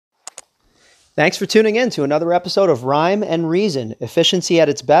Thanks for tuning in to another episode of Rhyme and Reason, efficiency at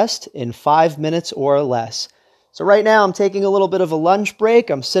its best in 5 minutes or less. So right now I'm taking a little bit of a lunch break.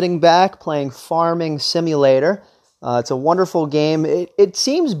 I'm sitting back playing Farming Simulator. It's a wonderful game. It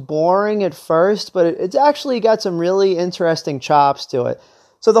seems boring at first, but it's actually got some really interesting chops to it.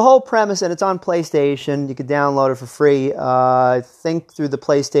 So the whole premise, and it's on PlayStation, you can download it for free, I think through the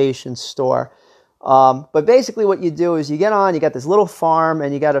PlayStation Store. But basically what you do is you get on, you got this little farm,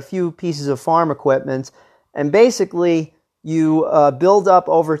 and you got a few pieces of farm equipment, and basically you build up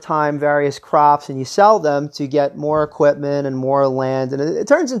over time various crops, and you sell them to get more equipment and more land, and it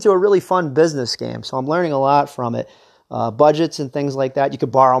turns into a really fun business game, so I'm learning a lot from it. Budgets and things like that. You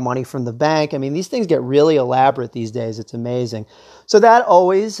could borrow money from the bank. I mean, these things get really elaborate these days. It's amazing. So that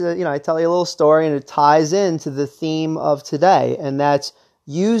always, I tell you a little story, and it ties into the theme of today, and that's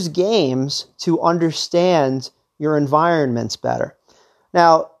use games to understand your environments better.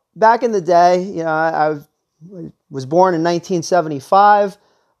 Now, back in the day, I was born in 1975.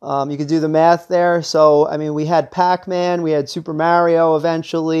 You could do the math there. So, we had Pac-Man, we had Super Mario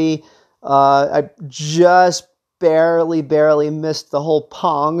eventually. I just barely missed the whole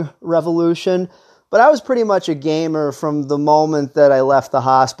Pong revolution. But I was pretty much a gamer from the moment that I left the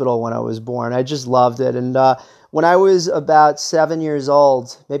hospital when I was born. I just loved it. And when I was about 7 years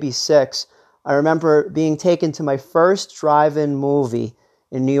old, maybe 6, I remember being taken to my first drive-in movie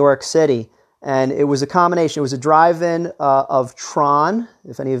in New York City. And it was a combination. It was a drive-in of Tron,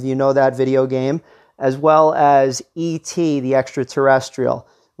 if any of you know that video game, as well as E.T., the Extraterrestrial,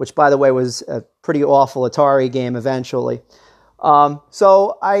 which, by the way, was a pretty awful Atari game eventually.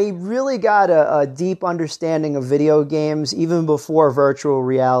 So I really got a deep understanding of video games even before virtual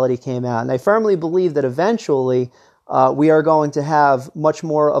reality came out. And I firmly believe that eventually we are going to have much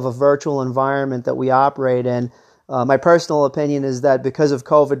more of a virtual environment that we operate in. My personal opinion is that because of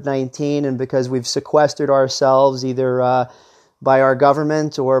COVID-19 and because we've sequestered ourselves either by our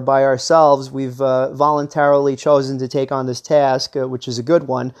government or by ourselves, we've voluntarily chosen to take on this task, which is a good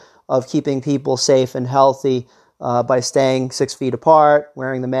one, of keeping people safe and healthy by staying 6 feet apart,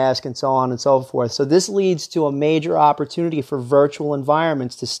 wearing the mask, and so on and so forth. So this leads to a major opportunity for virtual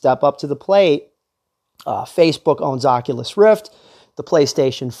environments to step up to the plate. Facebook owns Oculus Rift. The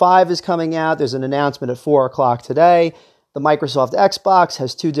PlayStation 5 is coming out. There's an announcement at 4 o'clock today. The Microsoft Xbox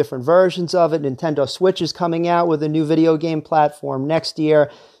has 2 different versions of it. Nintendo Switch is coming out with a new video game platform next year.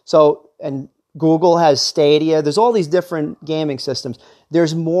 And Google has Stadia. There's all these different gaming systems.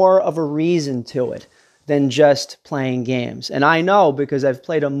 There's more of a reason to it than just playing games. And I know because I've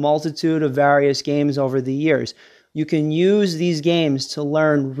played a multitude of various games over the years. You can use these games to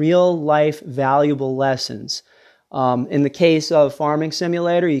learn real-life valuable lessons. In the case of Farming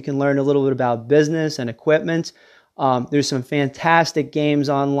Simulator, you can learn a little bit about business and equipment. There's some fantastic games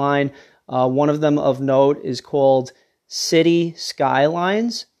online. One of them of note is called City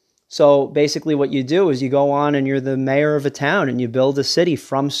Skylines. So basically what you do is you go on and you're the mayor of a town and you build a city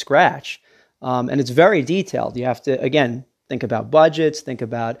from scratch. And it's very detailed. You have to, again, think about budgets, think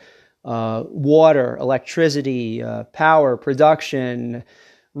about water, electricity, power, production,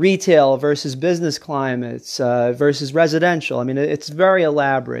 retail versus business climates versus residential. It's very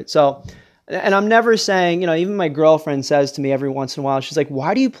elaborate. So, and I'm never saying, even my girlfriend says to me every once in a while, she's like,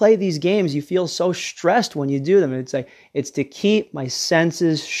 why do you play these games? You feel so stressed when you do them. And it's like, it's to keep my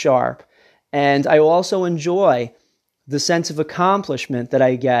senses sharp. And I also enjoy the sense of accomplishment that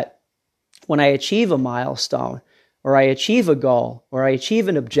I get when I achieve a milestone or I achieve a goal or I achieve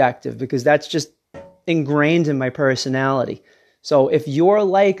an objective, because that's just ingrained in my personality. So if you're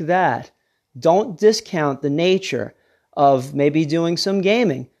like that, don't discount the nature of maybe doing some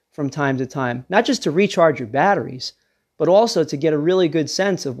gaming from time to time, not just to recharge your batteries, but also to get a really good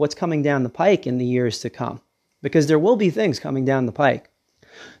sense of what's coming down the pike in the years to come, because there will be things coming down the pike.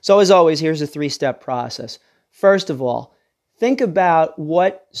 So as always, here's a 3-step process. First of all, think about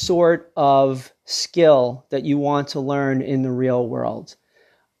what sort of skill that you want to learn in the real world.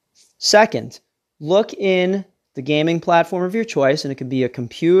 Second, look in the gaming platform of your choice, and it could be a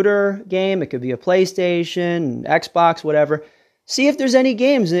computer game, it could be a PlayStation, Xbox, whatever. See if there's any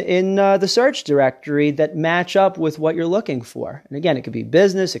games in the search directory that match up with what you're looking for. And again, it could be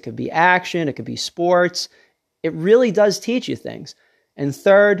business, it could be action, it could be sports. It really does teach you things. And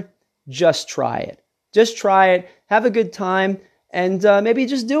third, just try it. Just try it, have a good time, and maybe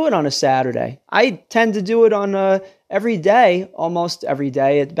just do it on a Saturday. I tend to do it on every day, almost every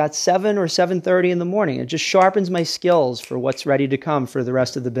day, at about 7 or 7:30 in the morning. It just sharpens my skills for what's ready to come for the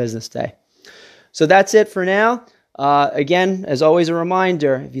rest of the business day. So that's it for now. Again, as always, a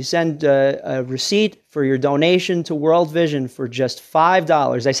reminder, if you send a receipt for your donation to World Vision for just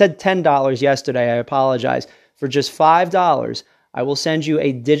 $5, I said $10 yesterday, I apologize, for just $5, I will send you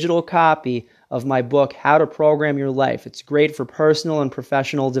a digital copy of my book, How to Program Your Life. It's great for personal and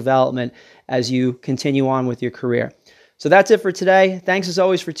professional development as you continue on with your career. So that's it for today. Thanks as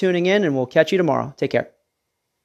always for tuning in, and we'll catch you tomorrow. Take care.